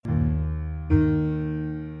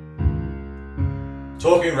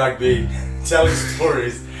Talking rugby, telling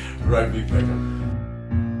stories, rugby pick'em.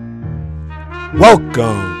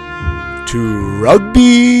 Welcome to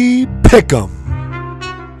Rugby Pick'em.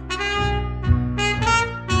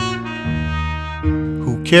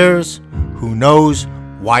 Who cares? Who knows?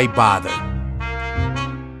 Why bother?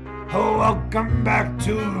 Oh, welcome back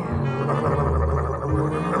to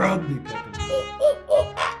Rugby Pick'em.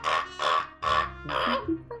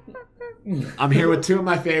 I'm here with two of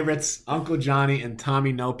my favorites, Uncle Johnny and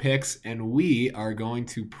Tommy No Picks, and we are going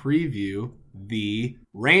to preview the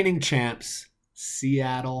reigning champs,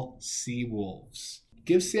 Seattle Seawolves.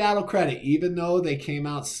 Give Seattle credit, even though they came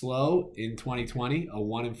out slow in 2020, a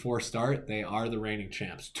 1-4 start, they are the reigning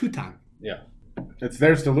champs. Two-time. Yeah. It's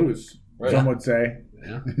theirs to lose, Right. some would say.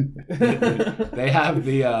 Yeah. They have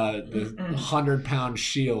the 100-pound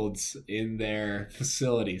shields in their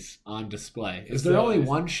facilities on display. Is there only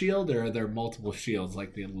one shield, or are there multiple shields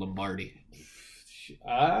like the Lombardi?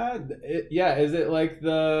 Yeah. Is it like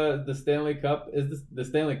the Stanley Cup? The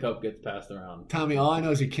Stanley Cup gets passed around? Tommy, all I know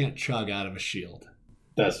is you can't chug out of a shield.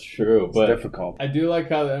 That's true, It's but difficult. I do like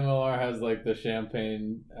how the MLR has like the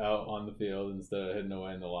champagne out on the field instead of hidden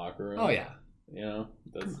away in the locker room. Oh, yeah. You know,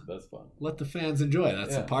 that's fun. Let the fans enjoy.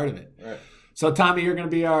 That's a part of it. Right. So, Tommy, you're going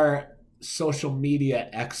to be our social media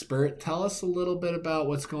expert. Tell us a little bit about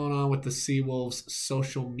what's going on with the Seawolves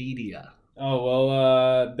social media. Oh,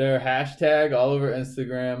 well, their hashtag all over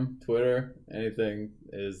Instagram, Twitter, anything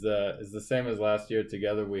is the same as last year.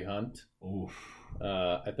 Together we hunt. Oof.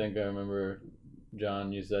 I think I remember,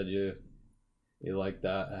 John, you said you liked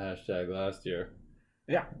that hashtag last year.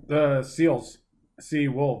 Yeah, the Seals. Sea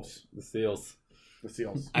Wolves. The Seals. The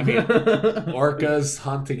Seals. I mean, orcas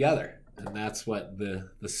hunt together, and that's what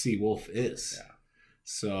the sea wolf is. Yeah.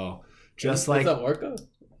 So, just Is like... that orca?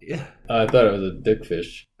 Yeah. I thought it was a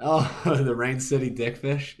dickfish. Oh, the Rain City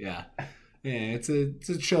Dickfish? Yeah. Yeah, it's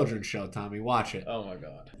a children's show, Tommy. Watch it. Oh, my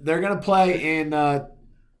God. They're going to play in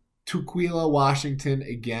Tukwila, Washington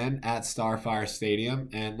again at Starfire Stadium.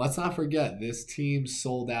 And let's not forget, this team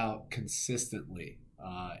sold out consistently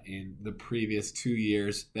in the previous 2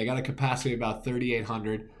 years. They got a capacity of about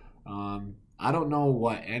 3,800. I don't know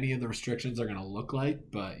what any of the restrictions are going to look like,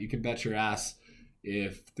 but you can bet your ass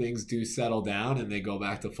if things do settle down and they go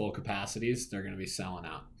back to full capacities, they're going to be selling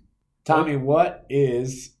out. Tommy, what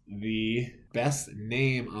is the best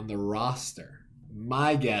name on the roster?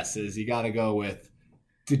 My guess is you got to go with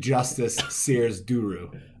DeJustice Sears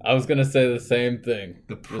Duru, I was going to say the same thing.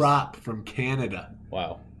 the prop from Canada.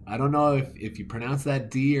 Wow. I don't know if you pronounce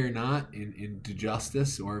that D or not in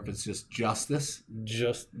DeJustice, or if it's just Justice.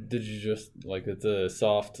 Did you just, like, it's a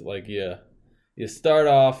soft, like, yeah. You start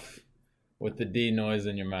off with the D noise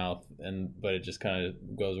in your mouth, but it just kind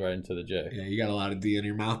of goes right into the J. Yeah, you got a lot of D in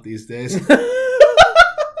your mouth these days.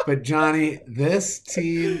 But Johnny, this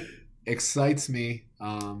team excites me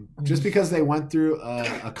just because they went through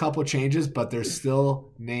a couple changes, but there's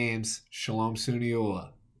still names. Shalom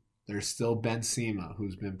Suniula. There's still Ben Sema,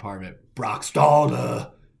 who's been part of it. Brock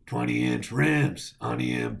Stalda, 20-inch rims.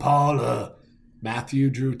 Ani Impala. Matthew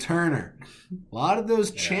Drew Turner. A lot of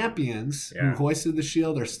those champions who hoisted the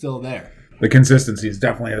shield are still there. The consistency is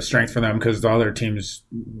definitely a strength for them because the other teams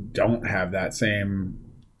don't have that same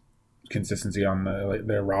consistency on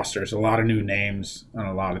their rosters. A lot of new names on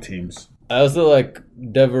a lot of teams. I also like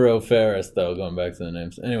Devereaux Ferris, though, going back to the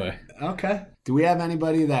names. Anyway. Okay. Do we have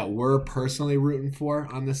anybody that we're personally rooting for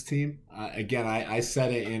on this team? Again, I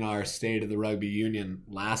said it in our State of the Rugby Union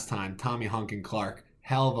last time. Tommy Hunkin Clark,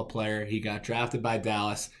 hell of a player. He got drafted by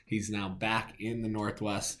Dallas. He's now back in the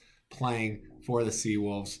Northwest playing for the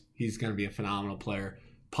Seawolves. He's going to be a phenomenal player,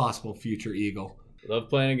 possible future Eagle. Love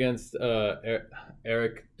playing against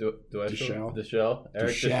Eric Deschel.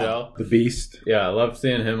 Eric Deschel. The Beast. Yeah, I love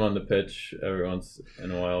seeing him on the pitch every once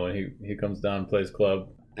in a while when he comes down and plays club.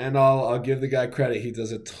 And I'll give the guy credit. He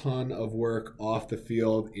does a ton of work off the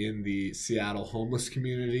field in the Seattle homeless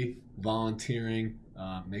community, volunteering,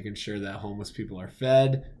 making sure that homeless people are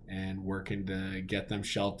fed and working to get them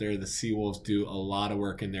shelter. The Seawolves do a lot of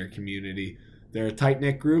work in their community. They're a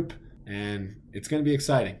tight-knit group, and it's going to be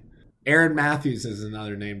exciting. Aaron Matthews is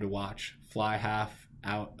another name to watch. Fly half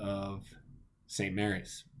out of St.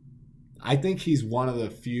 Mary's. I think he's one of the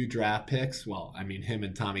few draft picks, well, I mean him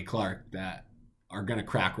and Tommy Clark, that are going to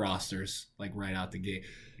crack rosters like right out the gate.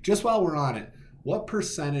 Just while we're on it, what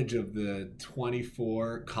percentage of the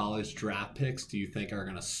 24 college draft picks do you think are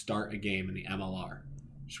going to start a game in the MLR?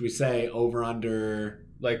 Should we say over under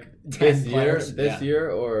Like 10 this year? players? This Yeah. year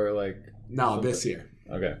or like... No, something? this year.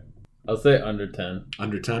 Okay. I'll say under 10.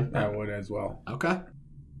 Under 10? I would as well. Okay.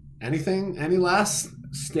 Any last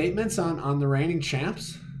statements on the reigning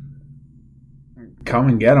champs? Come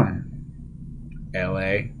and get them,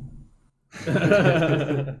 LA.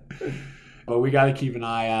 But we got to keep an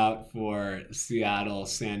eye out for Seattle,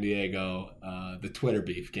 San Diego, the Twitter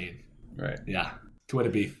beef game. Right. Yeah, Twitter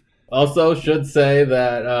beef. Also, should say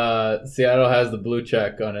that Seattle has the blue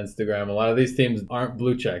check on Instagram. A lot of these teams aren't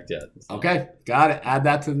blue checked yet. So. Okay, got it. Add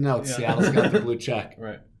that to the notes. Yeah. Seattle's got the blue check.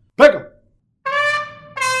 Right. Pick 'em.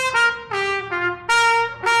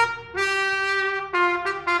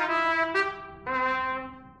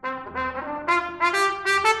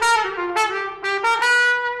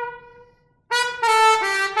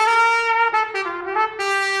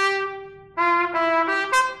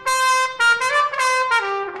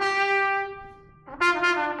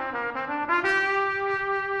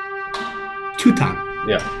 Two-time.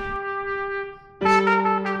 Yeah.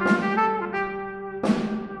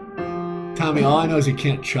 Tommy, all I know is you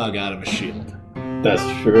can't chug out of a shield. That's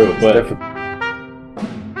true. But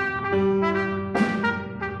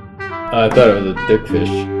I thought it was a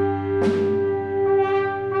dickfish.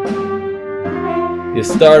 You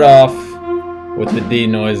start off with the D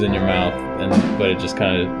noise in your mouth, but it just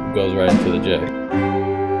kind of goes right into the J.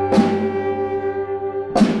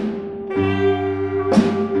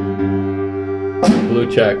 Blue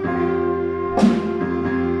check.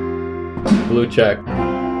 Blue check.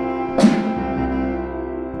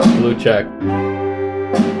 Blue check.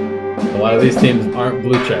 A lot of these teams aren't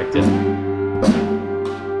blue checked yet.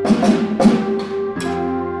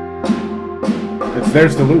 It's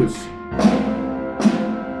theirs to lose.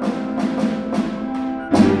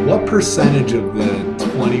 What percentage of the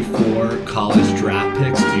 24 college draft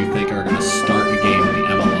picks do you think are going to start a game in the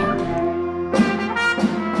MLR?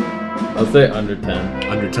 I'll say under 10.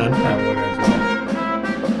 Under 10? I would as well.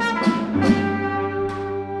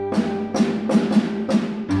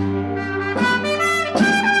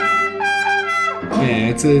 Man,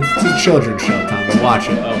 it's a children's show, Tommy. Watch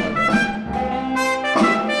it. Oh my god.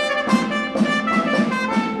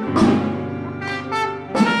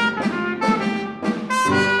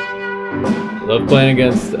 Love playing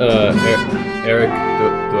against Eric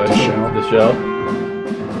Deschel.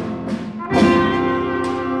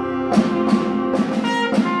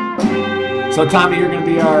 So, Tommy, you're going to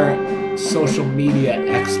be our social media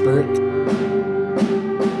expert.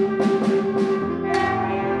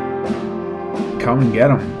 Come and get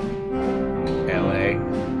them, LA.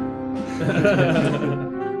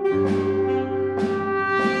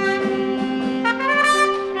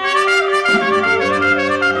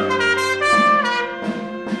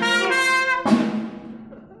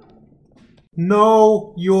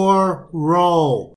 Know your role.